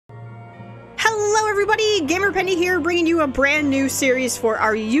Hello everybody, Gamer Penny here, bringing you a brand new series for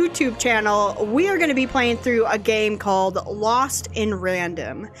our YouTube channel. We are going to be playing through a game called Lost in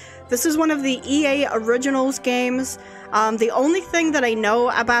Random. This is one of the EA Originals games. The only thing that I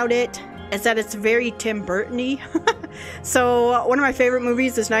know about it is that it's very Tim Burton-y. So one of my favorite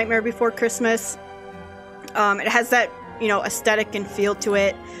movies is Nightmare Before Christmas. It has that, you know, aesthetic and feel to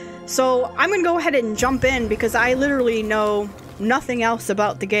it. So I'm going to go ahead and jump in because I literally know nothing else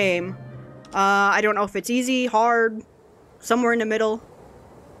about the game. I don't know if it's easy, hard, somewhere in the middle.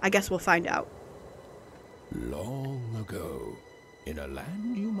 I guess we'll find out. Long ago, in a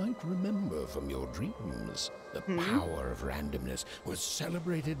land you might remember from your dreams, the power of randomness was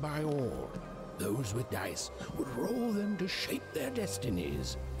celebrated by all. Those with dice would roll them to shape their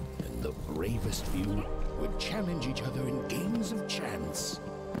destinies, and the bravest few would challenge each other in games of chance.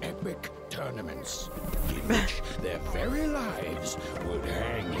 Epic tournaments in which their very lives would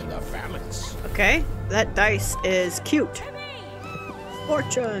hang in the balance. Okay, that dice is cute.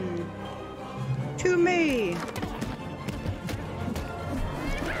 Fortune. To me.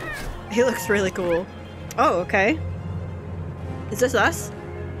 He looks really cool. Oh, okay. Is this us?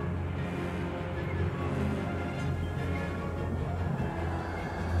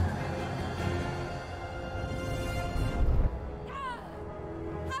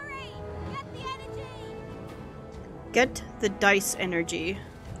 Get the dice energy.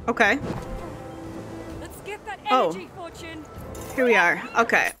 Okay. Let's get that energy, Fortune. Here we are.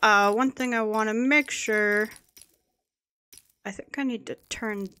 Okay. One thing I want to make sure. I think I need to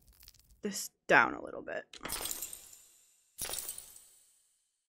turn this down a little bit.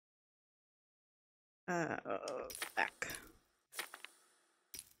 Back.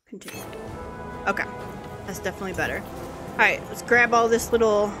 Continue. Okay. That's definitely better. Alright, let's grab all this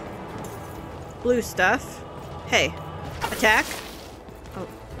little blue stuff. Hey, attack. Oh,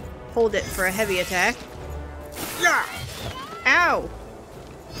 hold it for a heavy attack. Yeah. Ow!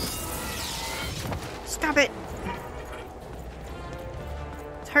 Stop it!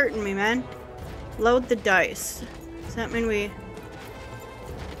 It's hurting me, man. Load the dice. Does that mean we...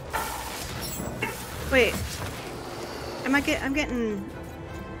 Wait. I'm getting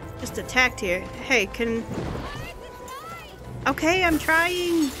just attacked here. Hey, can... Okay, I'm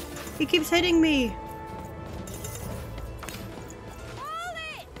trying. He keeps hitting me.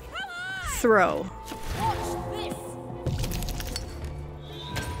 Throw.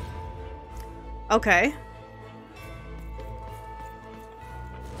 Okay.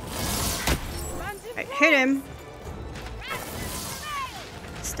 Right, hit him.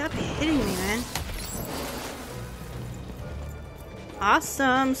 Stop hitting me, man.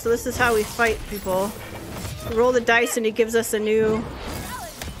 Awesome. So this is how we fight people. We roll the dice and he gives us a new...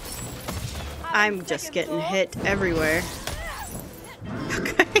 I'm just getting hit everywhere.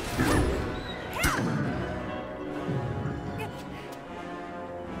 Okay.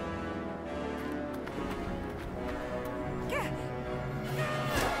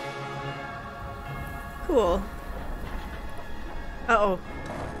 Cool. Uh-oh.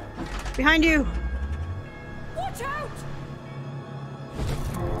 Behind you! Watch out!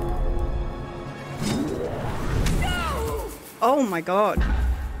 No! Oh my god.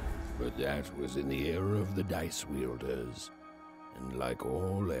 But that was in the era of the Dice-Wielders. And like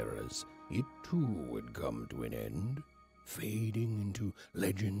all eras, it too would come to an end, fading into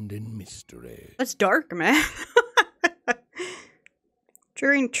legend and mystery. That's dark, man.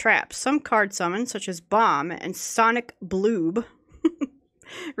 During traps, some card summons, such as Bomb and Sonic Bloob,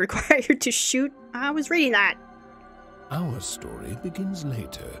 require you to shoot. I was reading that. Our story begins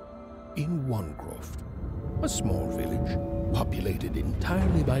later, in Wanecroft, a small village populated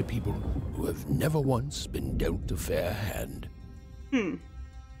entirely by people who have never once been dealt a fair hand. Attention,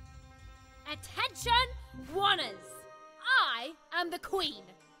 Wanners! I am the Queen,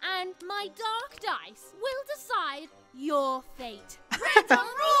 and my dark dice will decide your fate. Random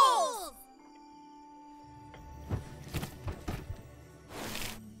rules!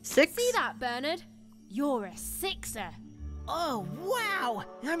 6? See that, Bernard? You're a 6er. Oh, wow!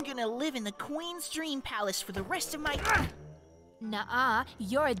 I'm gonna live in the Queen's Dream Palace for the rest of my... Nuh-uh,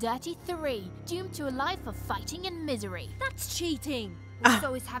 you're a dirty 3, doomed to a life of fighting and misery. That's cheating.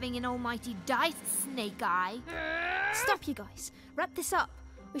 So is having an almighty dice, Snake Eye. Stop, you guys. Wrap this up.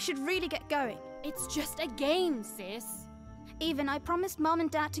 We should really get going. It's just a game, sis. Even, I promised Mom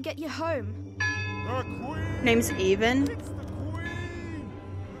and Dad to get you home. Name's Even.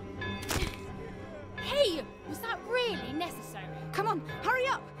 Hey, was that really necessary? Come on, hurry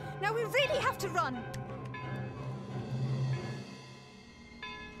up! Now we really have to run!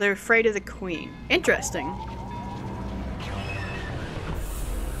 They're afraid of the Queen. Interesting.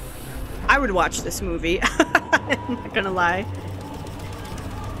 I would watch this movie. I'm not gonna lie.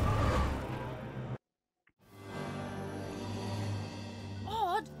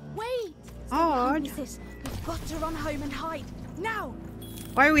 Odd, wait! Odd. Sis, we've got to run home and hide. Now!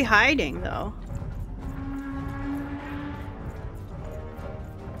 Why are we hiding though?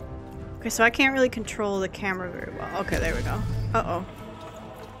 Okay, so I can't really control the camera very well. Okay, there we go. Uh-oh.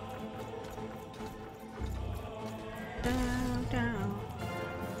 Down, down.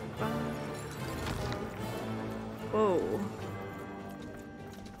 Whoa.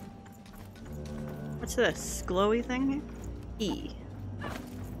 What's this? Glowy thing here? E.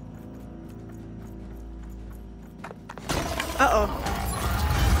 Uh-oh.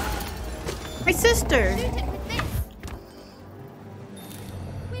 My sister! Shoot it with this!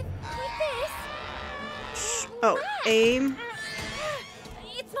 With this? Oh, aim.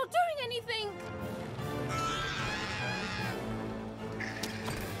 It's not doing anything!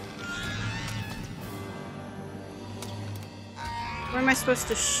 Where am I supposed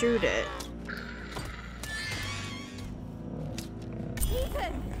to shoot it?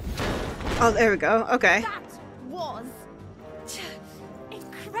 Ethan! Oh, there we go. Okay. That was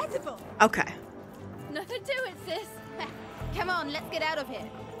incredible! Okay. Nothing to it, sis. Come on, let's get out of here.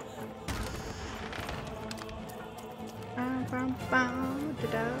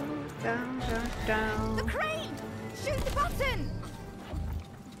 The crane! Shoot the button!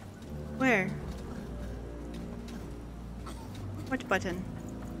 Where? Which button?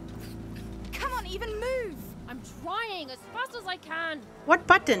 Come on, even move! I'm trying as fast as I can. What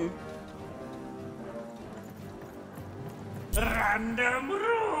button? Random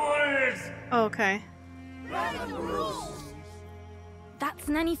rules! Oh, okay. That's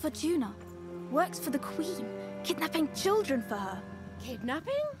Nanny Fortuna. Works for the Queen, kidnapping children for her.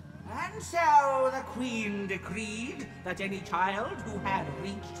 Kidnapping? And so the Queen decreed that any child who had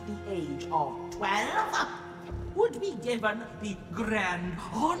reached the age of 12 would be given the grand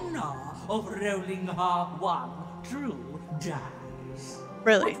honor of rolling her one true dice.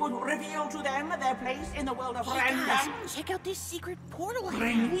 Really? Which would reveal to them their place in the world of Hey guys, random. check out this secret portal I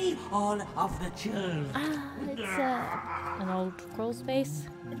Bring have. me all of the children. It's an old crawl space.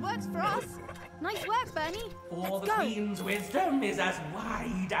 It works for us. Nice work, Bernie. For Let's the go. Queen's wisdom is as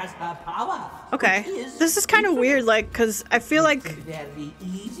wide as her power. Okay. which This is kind of weird, like, because I feel like very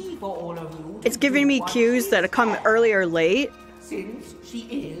easy for all of you to it's giving do me what cues she that come says, early or late. since she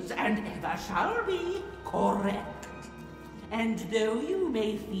is and ever shall be correct. And though you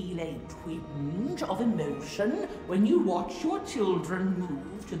may feel a twinge of emotion when you watch your children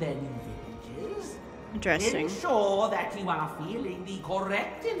move to their new villages, Interesting. ensure that you are feeling the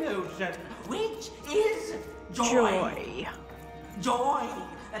correct emotion, which is joy. Joy. Joy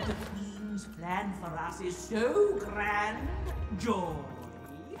that the Queen's plan for us is so grand. Joy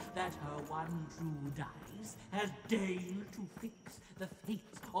that her one true dice has deigned to fix the fate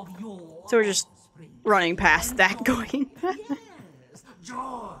of your So we're just offspring. running past And that joy, going. yes,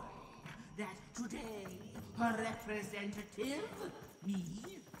 joy that today her representative, me,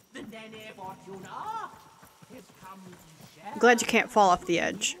 the Nene Fortuna, has come to share. I'm glad you can't fall off the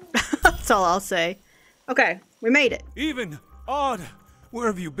edge. That's all I'll say. Okay, we made it. Even, Odd, where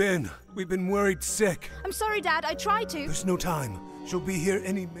have you been? We've been worried sick. I'm sorry, Dad. I tried to. There's no time. She'll be here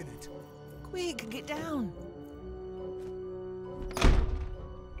any minute. Quick, get down.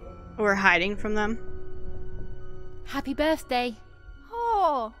 We're hiding from them. Happy birthday.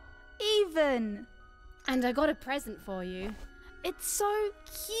 Oh, Even. And I got a present for you. It's so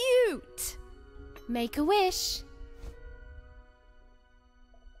cute. Make a wish.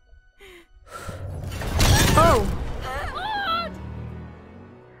 Oh! Odd!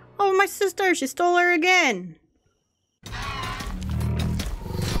 Oh, my sister! She stole her again!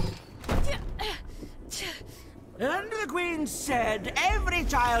 And the Queen said, every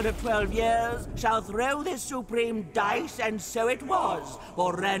child of 12 years shall throw this supreme dice, and so it was.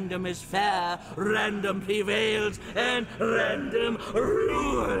 For random is fair, random prevails, and random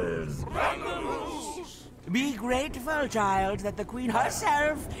rules. Random rules. Be grateful, child, that the Queen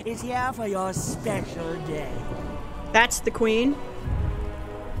herself is here for your special day. That's the Queen.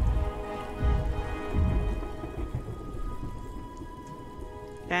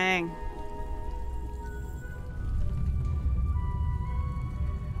 Dang.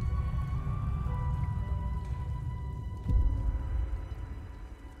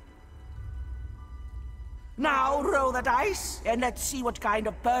 Now roll the dice, and let's see what kind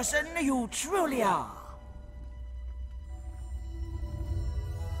of person you truly are.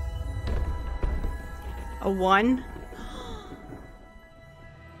 A 1?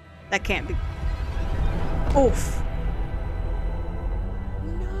 That can't be. Oof.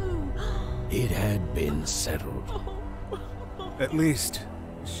 No. It had been settled. At least,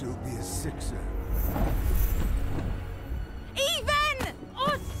 she'll be a sixer. Even!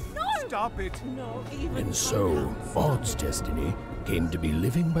 Oh, no! Stop it! No, even. And so, Odd's destiny came to be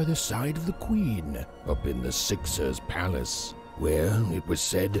living by the side of the Queen up in the Sixer's palace, where, it was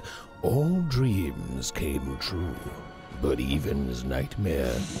said, all dreams came true. But Even's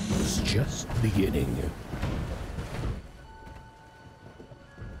nightmare was just beginning.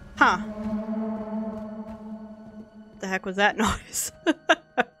 Huh. The heck was that noise?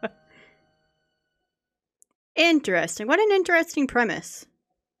 Interesting. What an interesting premise.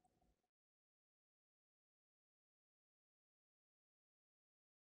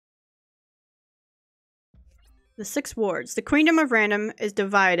 The 6 wards. The Queendom of Random is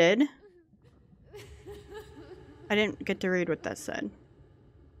divided. I didn't get to read what that said.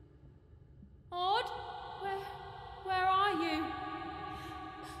 Odd? Where are you?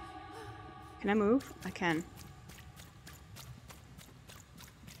 Can I move? I can.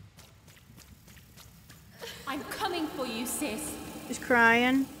 I'm coming for you, sis. She's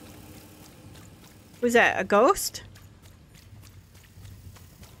crying. Was that a ghost?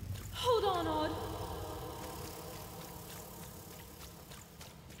 Hold on, Odd.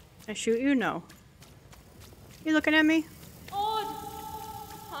 I shoot you? No. You looking at me? Odd.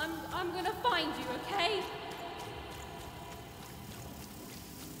 I'm gonna find you, okay?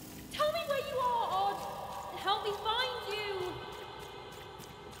 Tell me where you are, Odd. Help me find you.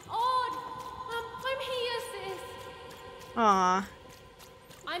 Odd. I'm here, sis. Aw.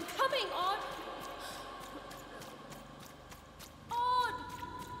 I'm coming, Odd. Odd.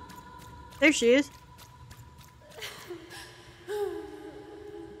 There she is.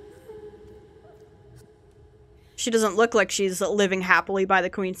 She doesn't look like she's living happily by the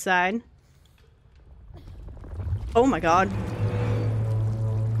Queen's side. Oh my god.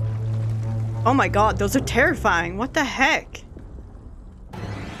 Oh my god, those are terrifying. What the heck?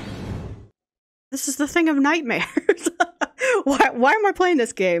 This is the thing of nightmares. Why am I playing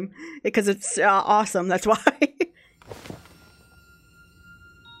this game? Because it's awesome, that's why.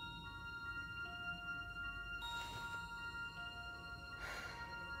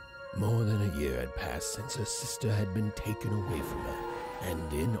 More than a year had passed since her sister had been taken away from her,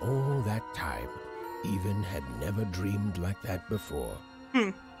 and in all that time, Even had never dreamed like that before.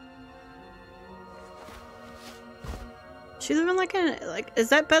 She's living like is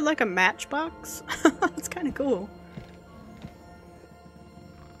that bed like a matchbox? That's kind of cool.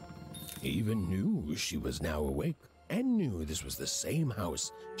 Even knew she was now awake, and knew this was the same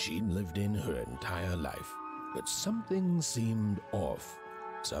house she'd lived in her entire life. But something seemed off.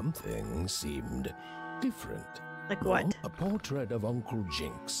 Something seemed different. Like what? No, a portrait of Uncle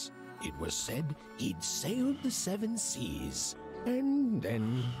Jinx. It was said he'd sailed the 7 seas, and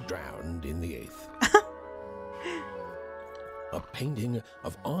then drowned in the 8th. A painting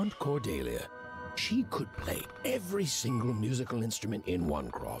of Aunt Cordelia. She could play every single musical instrument in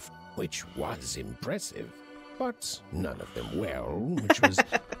Onecroft, which was impressive, but none of them well, which was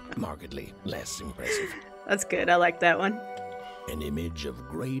markedly less impressive. That's good. I like that one. An image of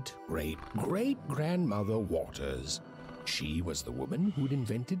great-great-great-grandmother Waters. She was the woman who'd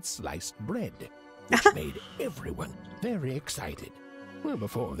invented sliced bread, which made everyone very excited. Well,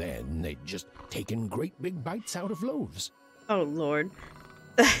 before then, they'd just taken great big bites out of loaves. Oh, Lord.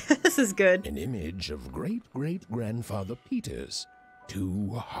 This is good. An image of great-great-grandfather Peters.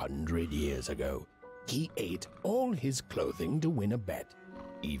 200 years ago, he ate all his clothing to win a bet.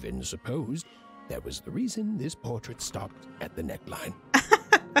 Even supposed that was the reason this portrait stopped at the neckline.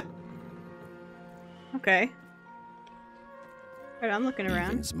 Okay. Right, I'm looking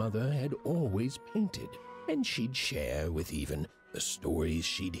around. Even's mother had always painted, and she'd share with Even the stories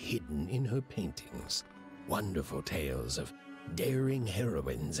she'd hidden in her paintings. Wonderful tales of daring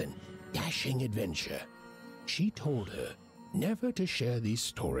heroines and dashing adventure. She told her never to share these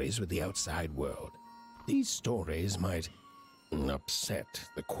stories with the outside world. These stories might upset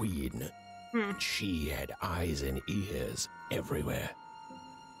the Queen. She had eyes and ears everywhere.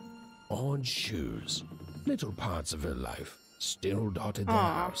 Odd shoes, little parts of her life, still dotted their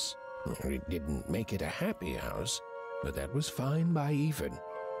house. It didn't make it a happy house, but that was fine by Even.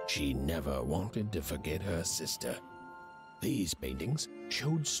 She never wanted to forget her sister. These paintings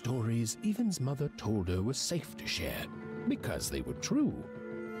showed stories Even's mother told her were safe to share, because they were true.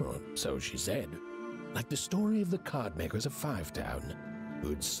 Or so she said. Like the story of the card makers of Five Town,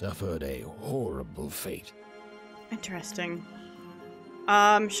 who'd suffered a horrible fate. Interesting.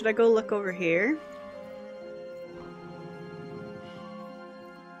 Should I go look over here?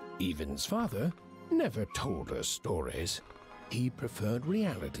 Even's father never told her stories. he preferred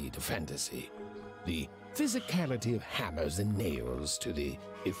reality to fantasy, the physicality of hammers and nails to the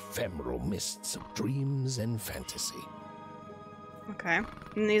ephemeral mists of dreams and fantasy. Okay.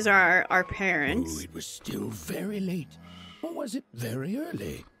 And these are our parents. Oh, it was still very late. Or was it very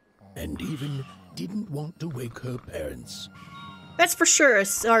early? And even didn't want to wake her parents. That's for sure a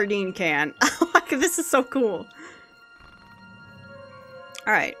sardine can. This is so cool.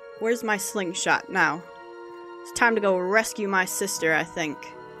 Alright, where's my slingshot now? It's time to go rescue my sister, I think.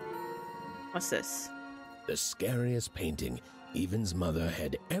 What's this? The scariest painting Even's mother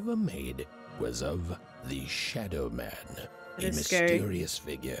had ever made was of the Shadow Man, a mysterious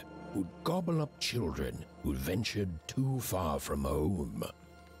figure who'd gobble up children who'd ventured too far from home.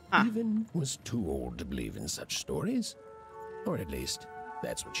 Even was too old to believe in such stories. Or at least,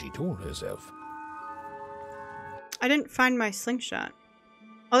 that's what she told herself. I didn't find my slingshot.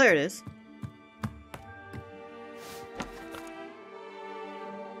 Oh, there it is.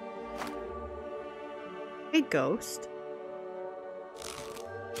 Hey, ghost.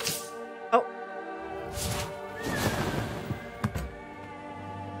 Oh.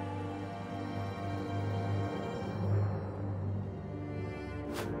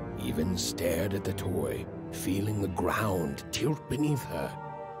 Even stared at the toy, feeling the ground tilt beneath her.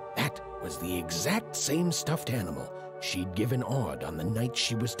 That was the exact same stuffed animal she'd given Odd on the night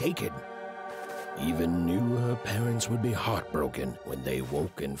she was taken. Even knew her parents would be heartbroken when they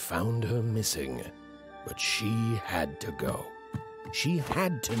woke and found her missing. But she had to go. She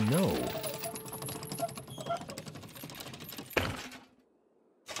had to know.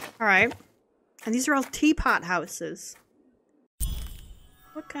 Alright. And these are all teapot houses.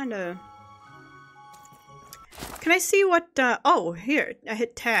 What kind of... Can I see what, oh, here. I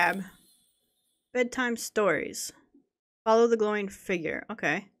hit tab. Bedtime stories. Follow the glowing figure.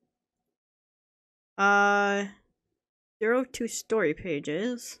 Okay. 02 story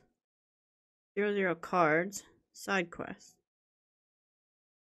pages. 00 cards. Side quest.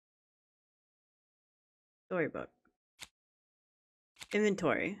 Storybook.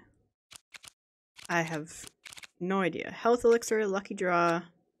 Inventory. I have no idea. Health elixir, lucky draw.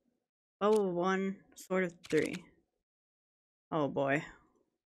 Bubble 1, sword of 3. Oh boy.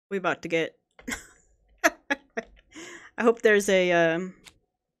 We about to get... I hope there's a,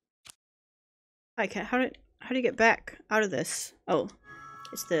 I can't, how do you get back out of this? Oh,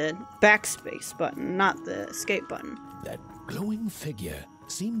 it's the backspace button, not the escape button. That glowing figure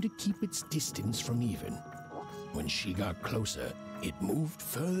seemed to keep its distance from Even. When she got closer, it moved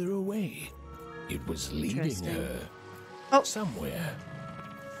further away. It was leading her somewhere.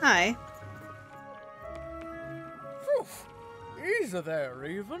 Hi. Oof. Easy there,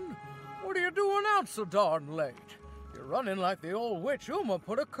 Even. What are you doing out so darn late? You're running like the old witch Uma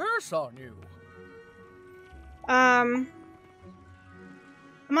put a curse on you. I'm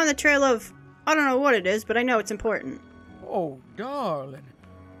on the trail of... I don't know what it is, but I know it's important. Oh, darling.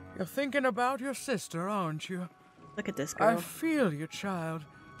 You're thinking about your sister, aren't you? Look at this girl. I feel you, child.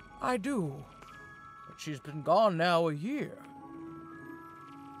 I do. But she's been gone now a year.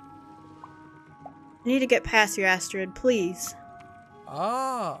 I need to get past you, Astrid, please.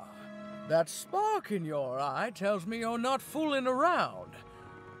 Ah, that spark in your eye tells me you're not fooling around.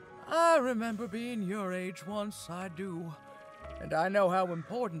 I remember being your age once, I do. And I know how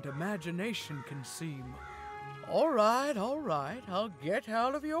important imagination can seem. All right, I'll get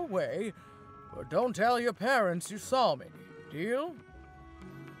out of your way. But don't tell your parents you saw me, deal?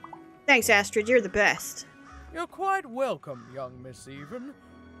 Thanks, Astrid, you're the best. You're quite welcome, young Miss Even.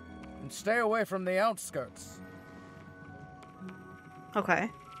 And stay away from the outskirts. Okay.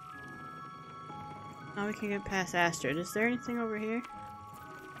 Now we can get past Astrid. Is there anything over here?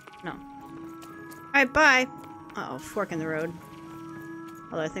 No. Alright, bye! Uh-oh, fork in the road.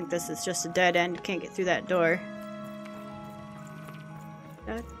 Although I think this is just a dead end. Can't get through that door.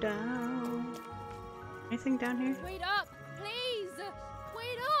 Da-da. Anything down here? Wait up, please!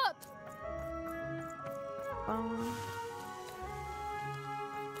 Wait up!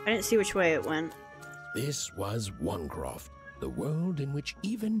 I didn't see which way it went. This was Onecroft, the world in which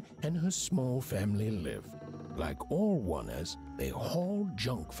Even and her small family lived. Like all Oners, they hauled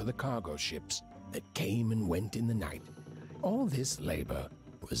junk for the cargo ships that came and went in the night. All this labor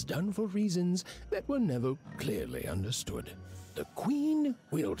was done for reasons that were never clearly understood. The Queen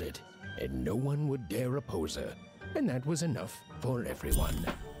willed it, and no one would dare oppose her, and that was enough for everyone.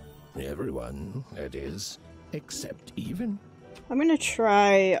 Everyone, that is, except Even. I'm gonna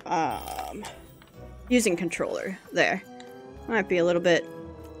try, using controller. There. Might be a little bit,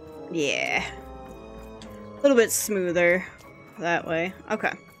 yeah. A little bit smoother that way.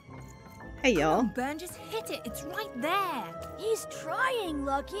 Okay. Hey, y'all. Come on, Burn, just hit it. It's right there. He's trying,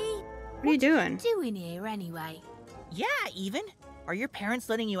 Lucky. What are you doing? What are you doing here anyway? Yeah, Even. Are your parents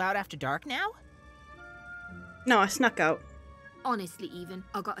letting you out after dark now? No, I snuck out. Honestly, Even,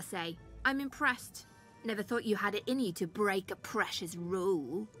 I gotta say, I'm impressed. Never thought you had it in you to break a precious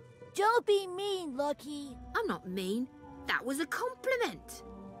rule. Don't be mean, Lucky. I'm not mean. That was a compliment.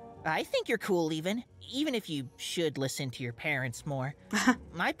 I think you're cool, Even if you should listen to your parents more.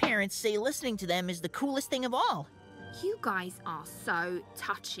 My parents say listening to them is the coolest thing of all. You guys are so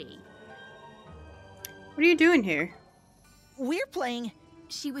touchy. What are you doing here? We're playing...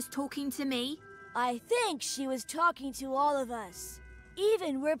 She was talking to me. I think she was talking to all of us.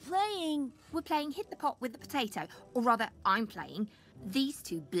 Even we're playing Hit the pot with the potato. Or rather, I'm playing. These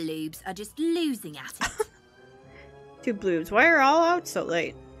two bloobs are just losing at it. Two bloobs. Why are all out so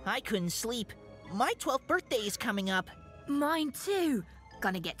late? I couldn't sleep. My 12th birthday is coming up. Mine too.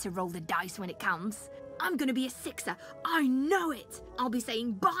 Gonna get to roll the dice when it comes. I'm gonna be a sixer. I know it. I'll be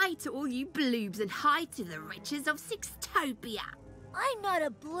saying bye to all you bloobs and hi to the riches of Sixtopia. I'm not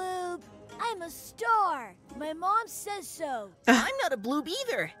a bloob. I'm a star. My mom says so. I'm not a bloob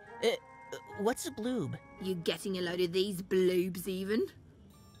either. What's a bloob? You getting a load of these bloobs, Even?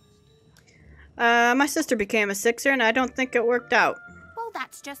 My sister became a sixer and I don't think it worked out. Well,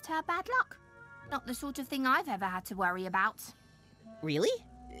 that's just her bad luck. Not the sort of thing I've ever had to worry about. Really?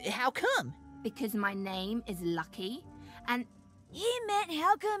 How come? Because my name is Lucky, and... He meant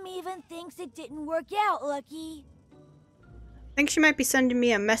how come Even thinks it didn't work out, Lucky? I think she might be sending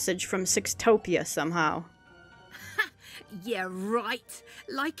me a message from Sixtopia somehow. Yeah, right.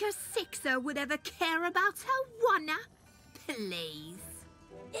 Like a sixer would ever care about her wanna. Please.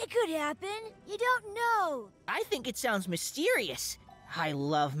 It could happen. You don't know. I think it sounds mysterious. I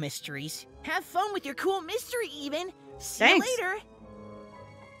love mysteries. Have fun with your cool mystery, Even. See Thanks. you later.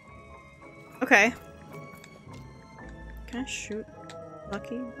 Okay. Can I shoot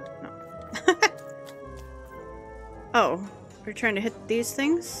Lucky? No. Oh, we're trying to hit these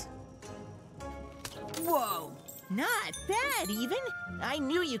things? Whoa. Not bad, Even. I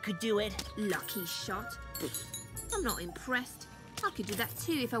knew you could do it. Lucky shot. I'm not impressed. I could do that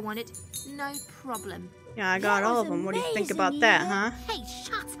too if I wanted. No problem. Yeah, I got all of them. What do you think about that, huh? Hey,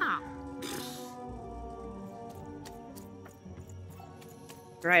 shut up!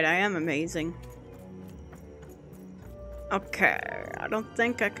 Right, I am amazing. Okay, I don't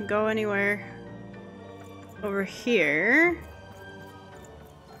think I can go anywhere over here.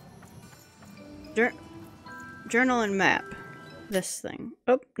 Journal and map. This thing.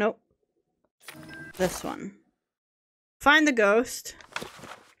 Oh, nope. This one. Find the ghost.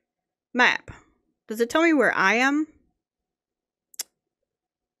 Map. Does it tell me where I am?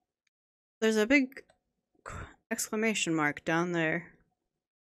 There's a big exclamation mark down there.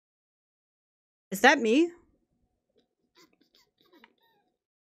 Is that me?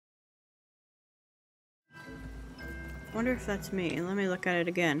 I wonder if that's me. Let me look at it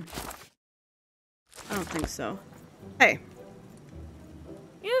again. I don't think so. Hey.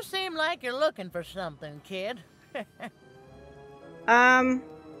 You seem like you're looking for something, kid. A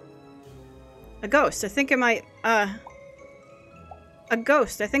ghost. I think it might, a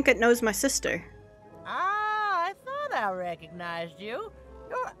ghost. I think it knows my sister. Ah, I thought I recognized you.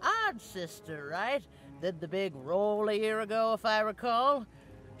 Your odd sister, right? Did the big roll a year ago, if I recall.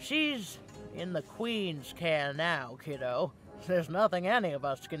 She's in the Queen's care now, kiddo. There's nothing any of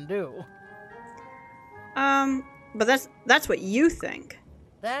us can do. But that's what you think.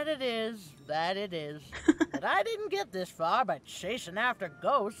 That it is. But I didn't get this far by chasing after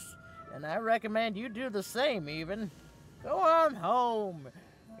ghosts, and I recommend you do the same, Even. Go on home.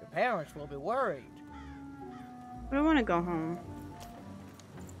 Your parents will be worried. I don't want to go home.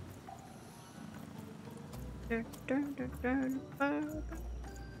 It doesn't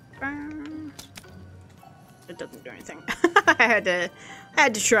do anything. I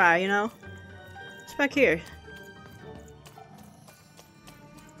had to try, you know. What's back here?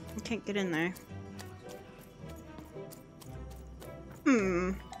 I can't get in there.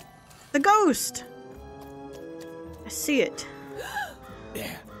 The ghost! I see it.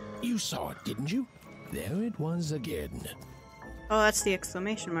 There. You saw it, didn't you? There it was again. Oh, that's the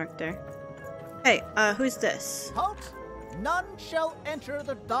exclamation mark there. Hey, who's this? Halt! None shall enter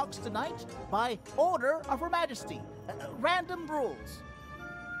the docks tonight by order of Her Majesty. Random rules.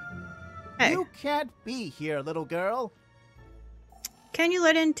 Hey. You can't be here, little girl. Can't you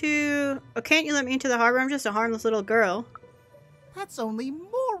let me into the harbor? I'm just a harmless little girl. That's only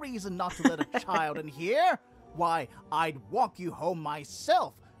more reason not to let a child in here. Why, I'd walk you home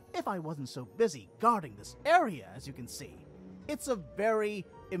myself if I wasn't so busy guarding this area, as you can see. It's a very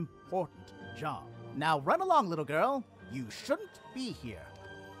important job. Now run along, little girl. You shouldn't be here.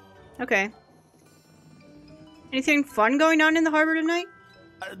 Okay. Anything fun going on in the harbor tonight?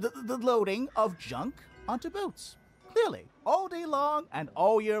 The loading of junk onto boats. Clearly, all day long and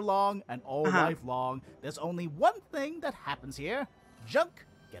all year long and all life long, there's only one thing that happens here. Junk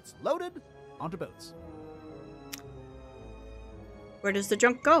gets loaded onto boats. Where does the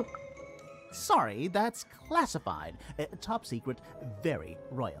junk go? Sorry, that's classified. Top secret, very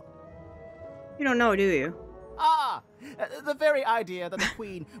royal. You don't know, do you? Ah! The very idea that the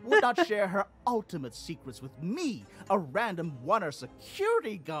Queen would not share her ultimate secrets with me, a random Oneer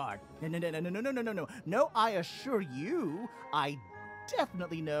security guard. No. No, I assure you, I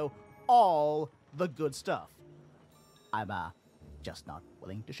definitely know all the good stuff. I'm, just not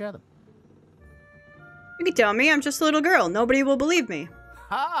willing to share them. You can tell me, I'm just a little girl. Nobody will believe me.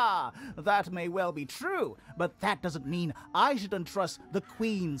 Ha! That may well be true, but that doesn't mean I should entrust the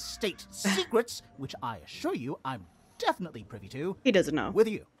Queen's state secrets, which I assure you I'm definitely privy to. He doesn't know. With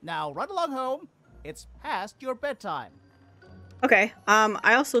you. Now run along home. It's past your bedtime. Okay,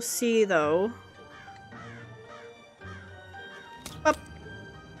 I also see, though... Oh.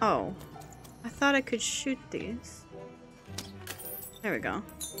 Oh. I thought I could shoot these. There we go.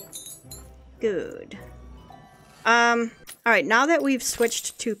 Good. Alright, now that we've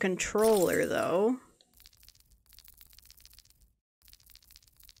switched to controller, though...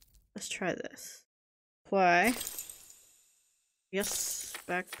 Let's try this. Play. Yes.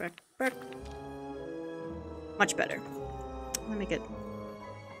 Back. Much better. Let me get...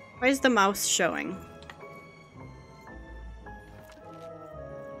 Why is the mouse showing?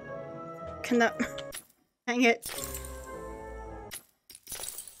 Can that... Hang it.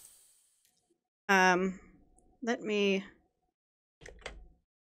 Let me...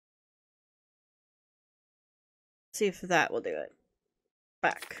 see if that will do it.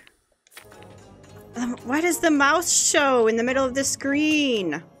 Back. Why does the mouse show in the middle of the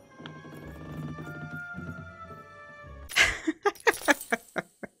screen?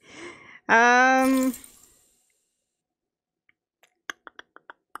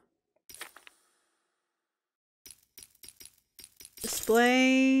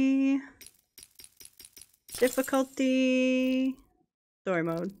 Display. Difficulty. Story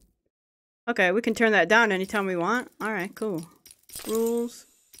mode. Okay, we can turn that down anytime we want. Alright, cool. Rules.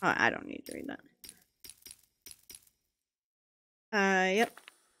 Oh, I don't need to read that. Yep.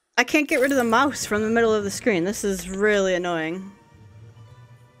 I can't get rid of the mouse from the middle of the screen. This is really annoying.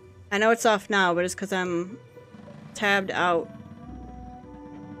 I know it's off now, but it's because I'm tabbed out.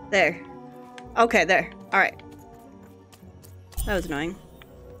 There. Okay, there. Alright. That was annoying.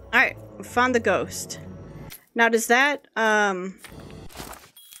 Alright, we found the ghost. Now does that,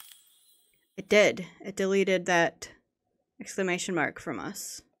 it did. It deleted that exclamation mark from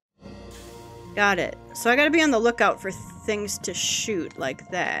us. Got it. So I gotta be on the lookout for things to shoot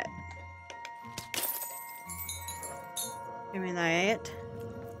like that. Give me that.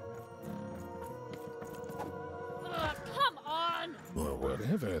 Come on! Well,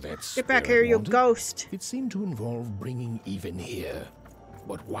 whatever that Get back spirit here, you wanted, ghost. It seemed to involve bringing even here.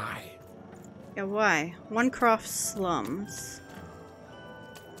 But why? Yeah, why? Onecroft slums.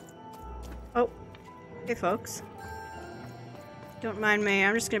 Oh. Hey, folks. Don't mind me,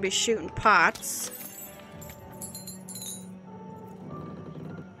 I'm just gonna be shooting pots.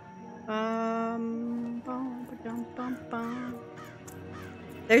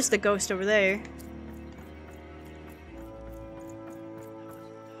 There's the ghost over there.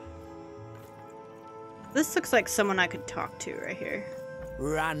 This looks like someone I could talk to right here.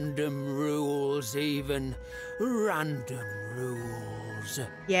 Random rules, even. Random rules.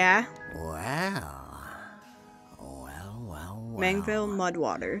 Yeah? Well. Mangville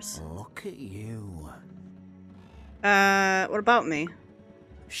Mudwaters. Look at you. What about me?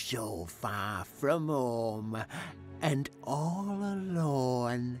 So far from home, and all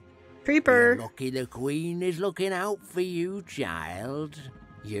alone. Creeper. You're lucky the Queen is looking out for you, child.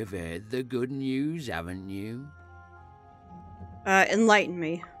 You've heard the good news, haven't you? Enlighten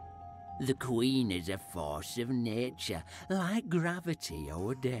me. The Queen is a force of nature, like gravity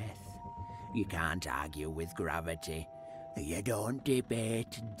or death. You can't argue with gravity. You don't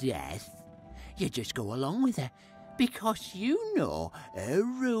debate death. You just go along with her, because you know her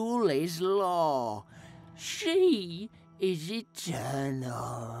rule is law. She is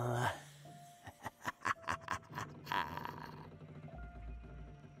eternal.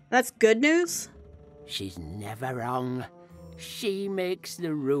 That's good news? She's never wrong. She makes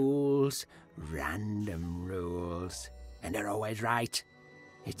the rules, random rules, and they're always right.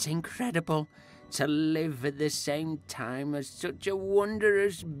 It's incredible. to live at the same time as such a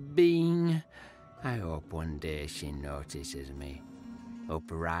wondrous being. I hope one day she notices me, up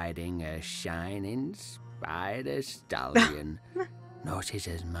riding a shining spider stallion,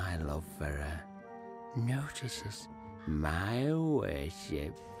 notices my love for her, notices my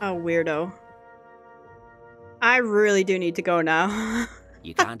worship. Oh, weirdo. I really do need to go now.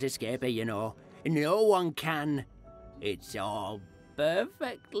 You can't escape it, you know. No one can. It's all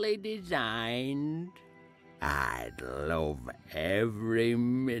perfectly designed. I'd love every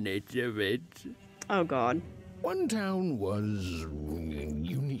minute of it. Oh, God. One town was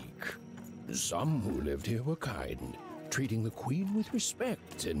unique. Some who lived here were kind, treating the queen with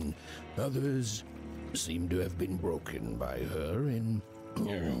respect, and others seemed to have been broken by her in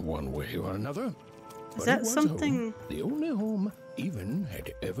one way or another. Is that something? Home, the only home Even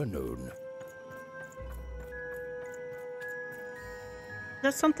had ever known. Is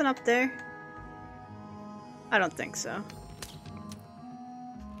that something up there? I don't think so.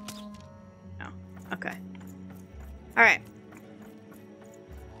 No. Okay. Alright.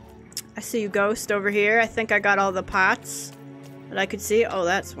 I see you, ghost, over here. I think I got all the pots that I could see. Oh,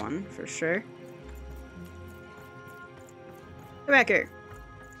 that's one for sure. Come back here.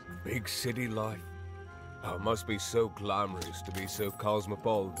 Big city life. Oh, it must be so glamorous to be so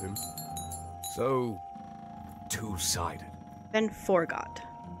cosmopolitan. So two-sided. Then forgot.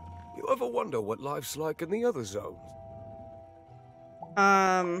 You ever wonder what life's like in the other zones?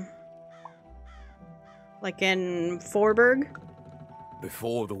 Like in Forberg?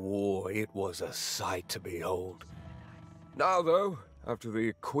 Before the war, it was a sight to behold. Now, though, after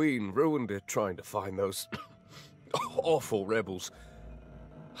the Queen ruined it trying to find those awful rebels,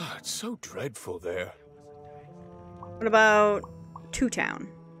 it's so dreadful there. What about Two Town?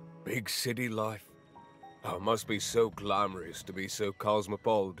 Big city life. Oh, it must be so glamorous to be so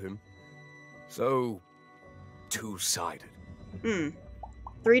cosmopolitan. So two-sided.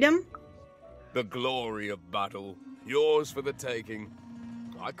 Freedom? The glory of battle. Yours for the taking.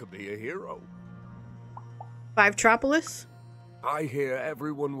 I could be a hero. Fivetropolis? I hear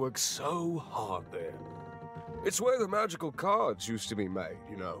everyone works so hard there. It's where the magical cards used to be made,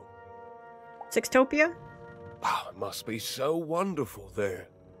 you know. Sixtopia? Oh, it must be so wonderful there.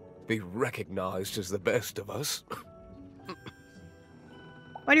 Be recognized as the best of us.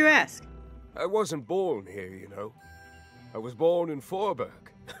 Why do you ask? I wasn't born here, you know. I was born in Forberg.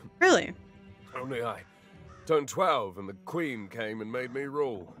 Really? Only I turned 12 and the Queen came and made me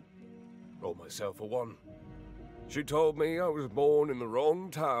rule. Rolled myself a one. She told me I was born in the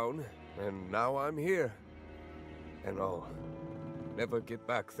wrong town, and now I'm here. And I'll never get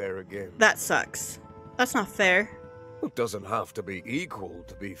back there again. That sucks. That's not fair. It doesn't have to be equal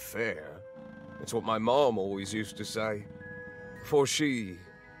to be fair. It's what my mom always used to say.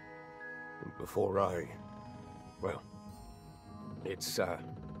 Before I... Well, it's,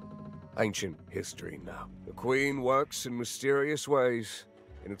 ancient history now. The Queen works in mysterious ways,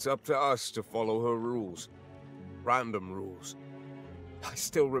 and it's up to us to follow her rules. Random rules. I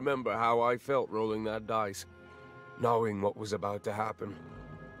still remember how I felt rolling that dice, knowing what was about to happen.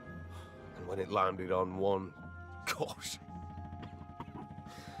 And when it landed on one, gosh.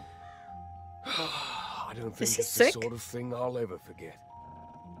 I don't think it's the sort of thing I'll ever forget.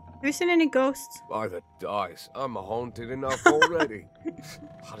 Have you seen any ghosts? By the dice, I'm haunted enough already.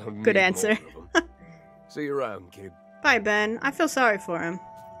 I don't need Good answer. more of them. See you around, kid. Bye, Ben. I feel sorry for him.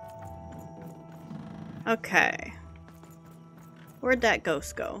 Okay. Where'd that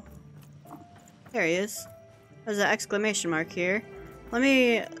ghost go? There he is. There's an exclamation mark here. Let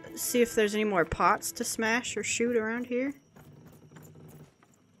me see if there's any more pots to smash or shoot around here.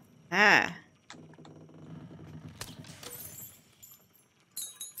 Ah.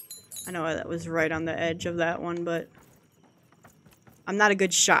 I know that was right on the edge of that one, but I'm not a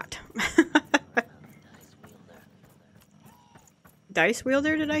good shot.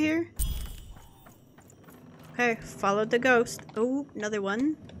 Dice-Wielder, did I hear? Okay, followed the ghost. Oh, another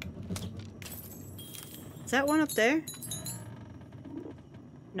one. Is that one up there?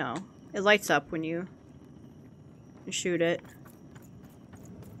 No. It lights up when you shoot it.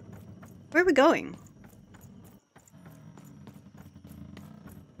 Where are we going?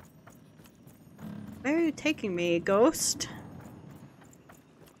 Where are you taking me, ghost?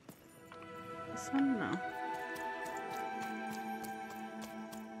 This one? No.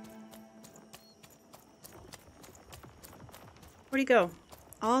 Where'd he go?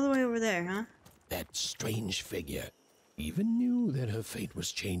 All the way over there, huh? That strange figure even knew that her fate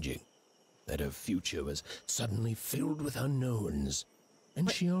was changing, that her future was suddenly filled with unknowns,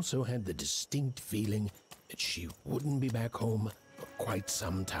 and she also had the distinct feeling that she wouldn't be back home for quite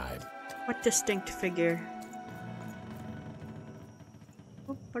some time. What distinct figure?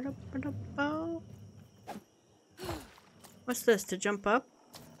 What's this? To jump up?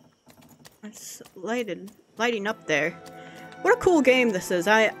 It's lighting up there. What a cool game this is.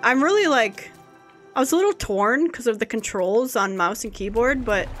 I'm really like... I was a little torn because of the controls on mouse and keyboard,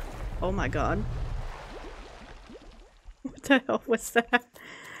 but... Oh my god. What the hell was that?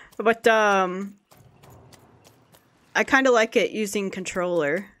 But, I kind of like it using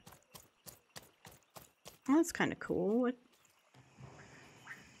controller. Oh, that's kind of cool.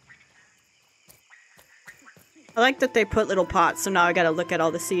 I like that they put little pots, so now I gotta look at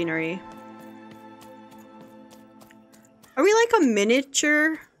all the scenery. Are we like a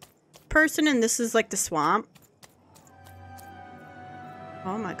miniature person and this is like the swamp?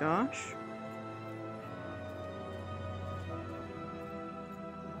 Oh my gosh.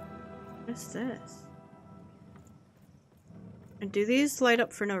 What is this? And do these light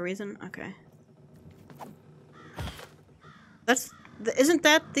up for no reason? Okay. Isn't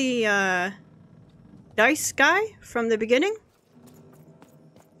that the dice guy from the beginning?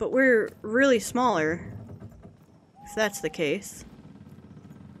 But we're really smaller, if that's the case.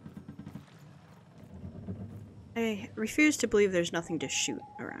 I refuse to believe there's nothing to shoot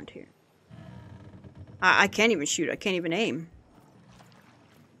around here. I can't even shoot. I can't even aim.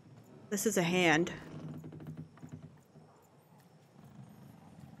 This is a hand.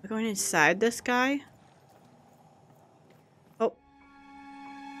 We're going inside this guy? Oh.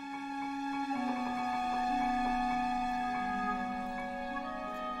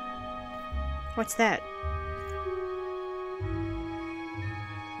 What's that?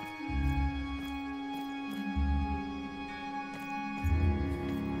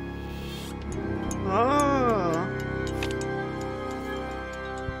 Oh.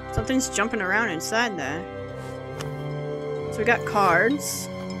 Something's jumping around inside there. So we got cards.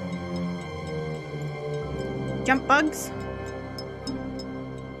 Jump bugs.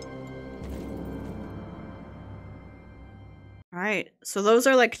 Alright, so those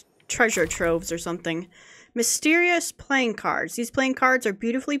are like treasure troves or something. Mysterious playing cards. These playing cards are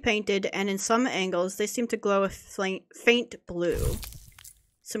beautifully painted, and in some angles they seem to glow a faint blue.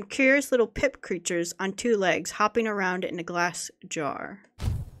 Some curious little pip creatures on 2 legs hopping around in a glass jar.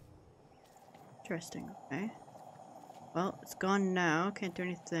 Interesting, okay. Well, it's gone now. Can't do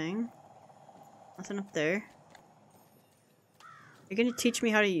anything. Nothing up there. You're gonna teach me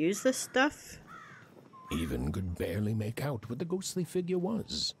how to use this stuff? Even could barely make out what the ghostly figure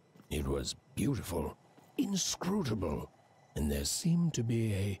was. It was beautiful, inscrutable, and there seemed to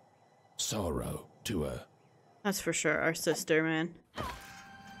be a sorrow to her. That's for sure, our sister, man.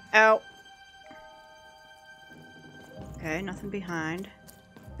 Ow. Okay, nothing behind.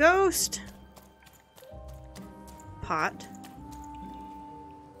 Ghost! Pot.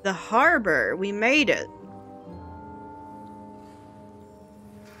 The harbor! We made it!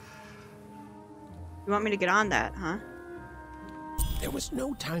 You want me to get on that, huh? There was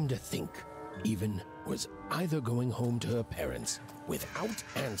no time to think. Even was either going home to her parents without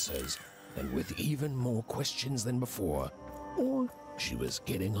answers and with even more questions than before, or she was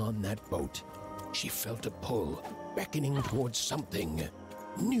getting on that boat. She felt a pull, beckoning towards something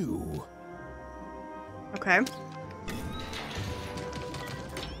new. Okay.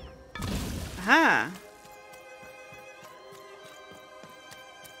 Aha!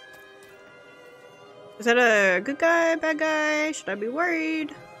 Is that a good guy, bad guy? Should I be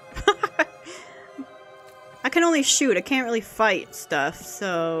worried? I can only shoot. I can't really fight stuff,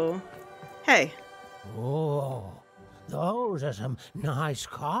 so... Hey. Oh, those are some nice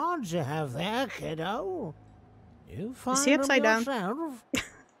cards you have there, kiddo. You find Is he upside them down? yourself?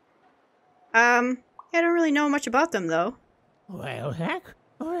 I don't really know much about them, though. Well, heck,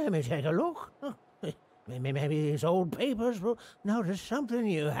 let me take a look. Maybe these old papers will notice something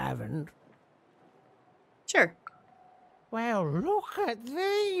you haven't. Sure. Well, look at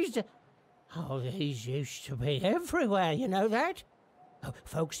these. Oh, these used to be everywhere, you know that? Oh,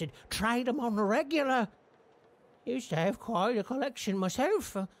 folks would trade them on the regular. Used to have quite a collection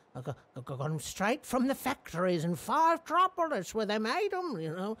myself. I got them straight from the factories in 5 Tropolis where they made them,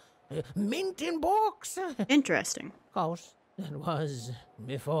 you know. Mint in books. Interesting. Of course, that was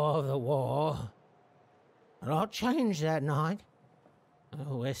before the war. A lot changed that night.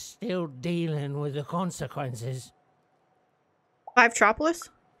 Oh, we're still dealing with the consequences. 5 Tropolis?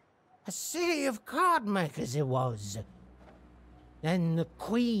 A city of card makers it was. Then the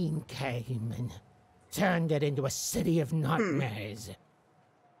Queen came and turned it into a city of nightmares.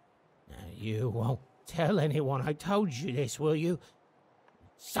 Now, you won't tell anyone I told you this, will you?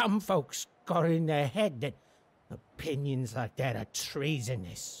 Some folks got in their head that opinions like that are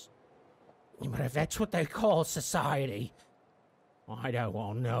treasonous. But if that's what they call society, I don't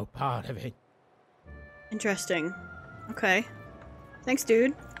want no part of it. Interesting. Okay. Thanks,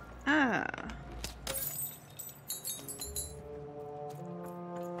 dude. Ah.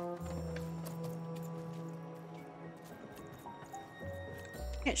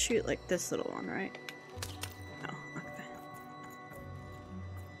 Can't shoot like this little one, right? Oh, okay.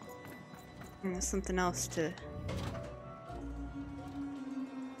 And there's something else to...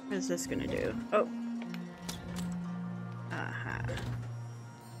 What is this gonna do? Oh. Aha.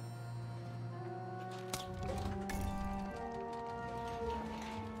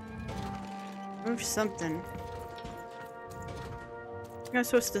 Move something. I'm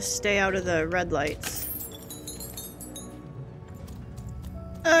supposed to stay out of the red lights.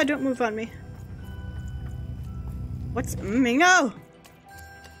 Don't move on me. What's no?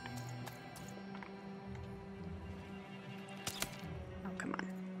 Oh, come on.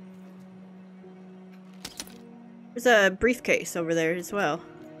 There's a briefcase over there as well.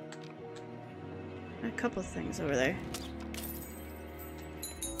 A couple things over there.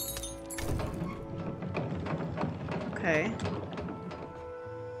 Okay.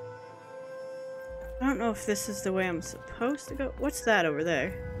 I don't know if this is the way I'm supposed to go. What's that over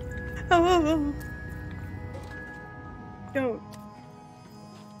there? Oh, oh, oh. Don't.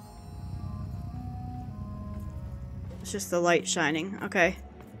 It's just the light shining. Okay.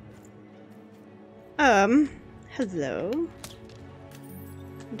 Hello.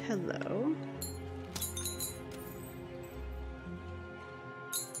 And hello.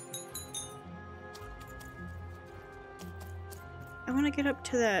 I want to get up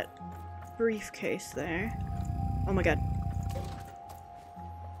to that briefcase there. Oh my god.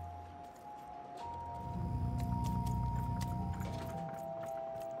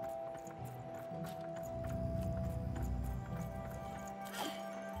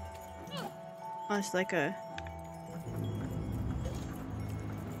 Oh, it's like a...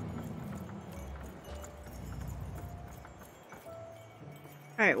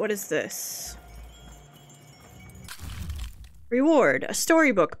 Alright, what is this? Reward, a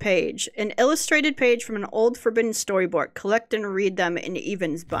storybook page. An illustrated page from an old forbidden storybook. Collect and read them in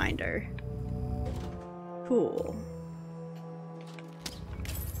Evans binder. Cool.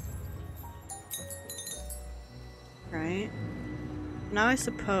 Right. Now I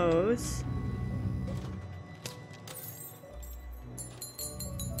suppose...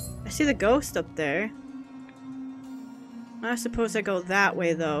 I see the ghost up there. Now I suppose I go that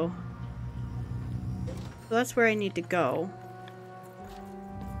way though. So that's where I need to go.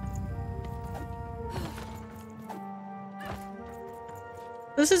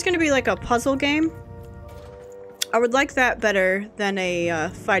 This is going to be like a puzzle game. I would like that better than a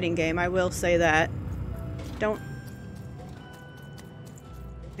fighting game, I will say that. Don't...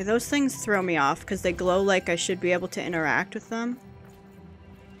 Okay, those things throw me off because they glow like I should be able to interact with them.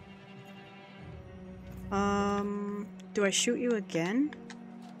 Do I shoot you again?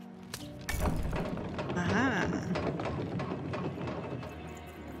 Aha.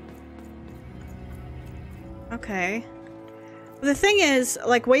 Okay. The thing is,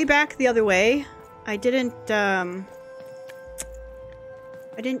 like, way back the other way, I didn't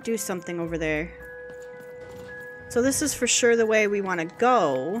do something over there. So this is for sure the way we want to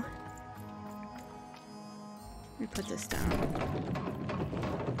go. Let me put this down.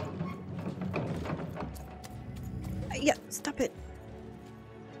 Yeah, stop it.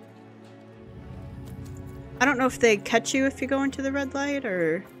 I don't know if they catch you if you go into the red light,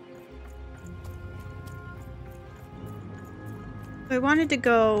 or... I wanted to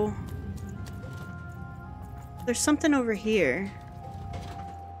go... There's something over here.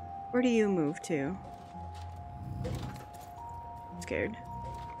 Where do you move to? I'm scared.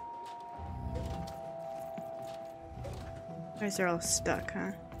 You guys are all stuck,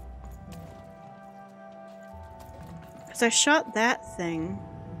 huh? Because I shot that thing.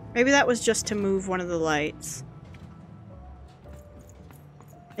 Maybe that was just to move one of the lights.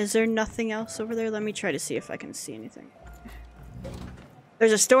 Is there nothing else over there? Let me try to see if I can see anything.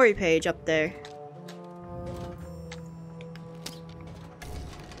 There's a story page up there.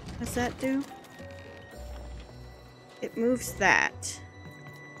 What's that do? It moves that.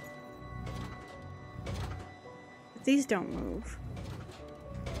 But these don't move.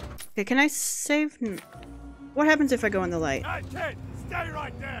 Okay, can I save? What happens if I go in the light? Hey, kid, stay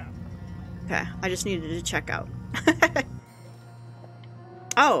right there. Okay, I just needed to check out.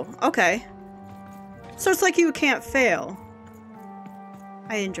 Oh, okay. So it's like you can't fail.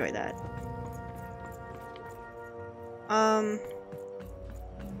 I enjoy that.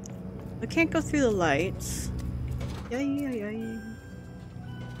 We can't go through the lights. Yay.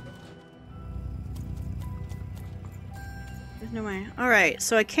 There's no way. Alright,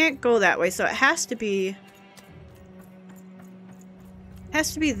 so I can't go that way, so it has to be...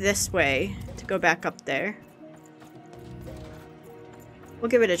 this way to go back up there. We'll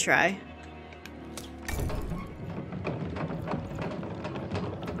give it a try.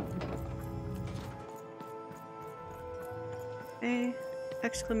 Okay.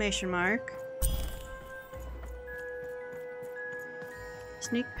 Exclamation mark.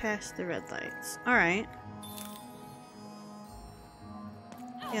 Sneak past the red lights. Alright.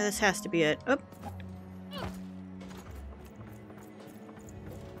 Yeah, this has to be it. Oh.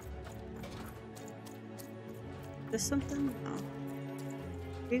 Is this something?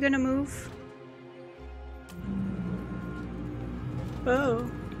 Oh. Are you gonna move? Oh.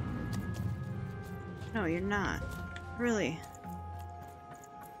 No, you're not. Really?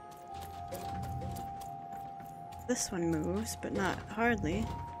 This one moves, but not hardly.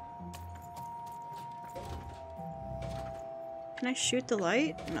 Can I shoot the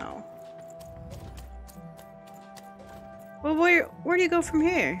light? No. Well, where do you go from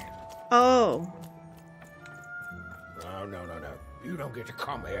here? Oh. No. You don't get to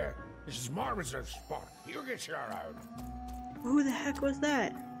come here. This is my reserved spot. You get your own. Who the heck was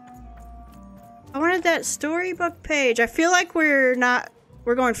that? I wanted that storybook page. I feel like we're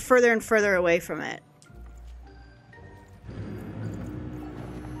going further and further away from it.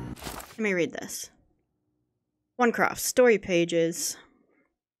 Let me read this. Onecroft, story pages.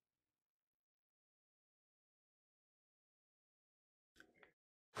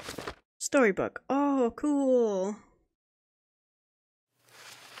 Storybook. Oh, cool.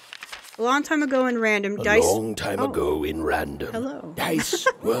 A long time ago in random, dice... A long time ago in random. Hello. Dice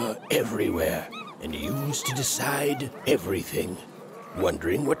were everywhere and used to decide everything.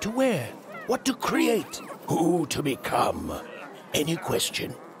 Wondering what to wear, what to create, who to become. Any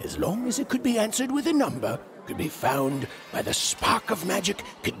question, as long as it could be answered with a number, could be found by the spark of magic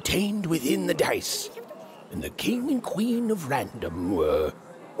contained within the dice. And the king and queen of random were,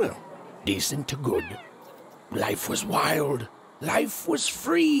 well, decent to good. Life was wild. Life was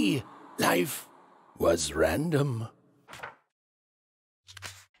free. Life was random.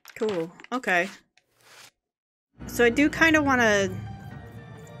 Cool. Okay. So I do kind of want to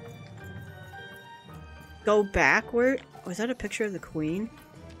go backward. Was that a picture of the queen?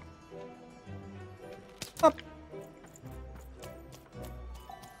 Up.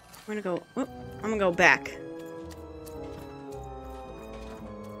 I'm gonna go back.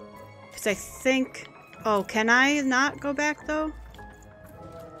 Because I think... Oh, can I not go back though?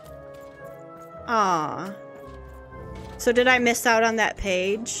 Aw. So did I miss out on that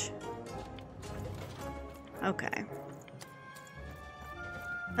page? Okay.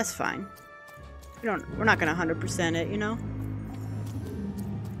 That's fine. We're not gonna 100% it, you know?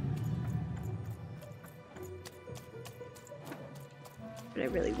 But I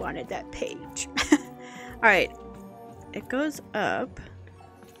really wanted that page. Alright. It goes up.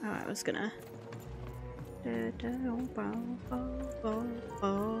 Oh, I was gonna...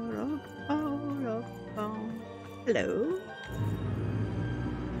 Hello?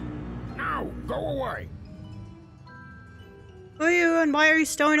 Now, go away. Who are you and why are you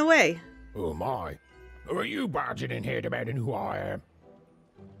stowing away? Who am I? Who are you barging in here demanding who I am?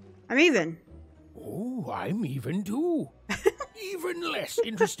 I'm even. Oh, I'm even too. Even less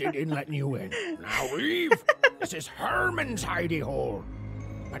interested in letting you in. Now leave. This is Herman's hidey hole.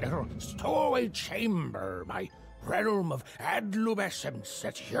 My little stowaway chamber, my realm of adlubescence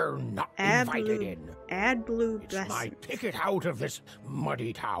that you're not invited in. Adlubescence. It's my ticket out of this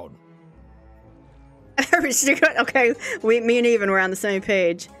muddy town. Okay, me and Even were on the same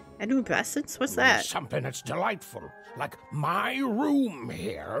page. Adlubescence? What's that? Something that's delightful. Like my room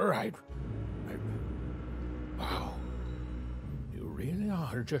here. Wow. You really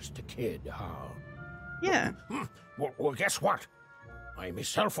are just a kid, huh? Yeah. Well, guess what? I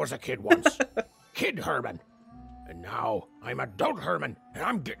myself was a kid once. Kid Herman. And now I'm adult Herman, and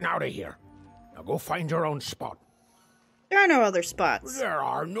I'm getting out of here. Now go find your own spot. There are no other spots. There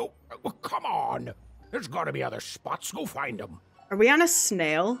are no... Well, come on. There's got to be other spots. Go find them. Are we on a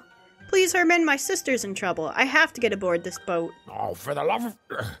snail? Please, Herman, my sister's in trouble. I have to get aboard this boat. Oh, for the love of...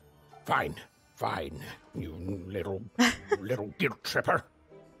 Fine. You little guilt tripper.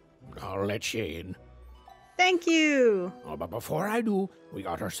 I'll let you in. Thank you. Oh, but before I do, we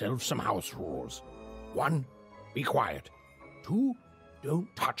got ourselves some house rules. 1, be quiet. 2,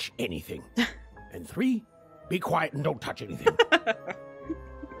 don't touch anything. And 3, be quiet and don't touch anything.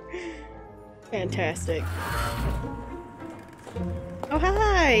 Fantastic. Oh,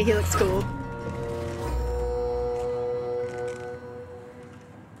 hi! He looks cool.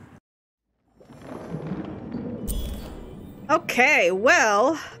 Okay,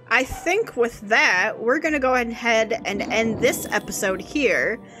 well, I think with that, we're going to go ahead and end this episode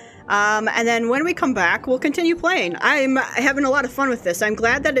here. And then when we come back, we'll continue playing. I'm having a lot of fun with this. I'm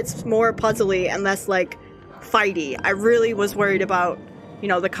glad that it's more puzzly and less, like, fighty. I really was worried about, you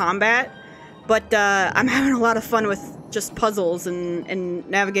know, the combat. But I'm having a lot of fun with just puzzles and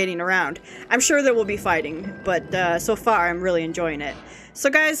navigating around. I'm sure there will be fighting, but so far I'm really enjoying it. So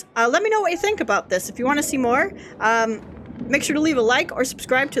guys, let me know what you think about this. If you want to see more, make sure to leave a like or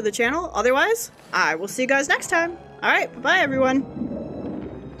subscribe to the channel. Otherwise, I will see you guys next time. Alright, bye-bye everyone.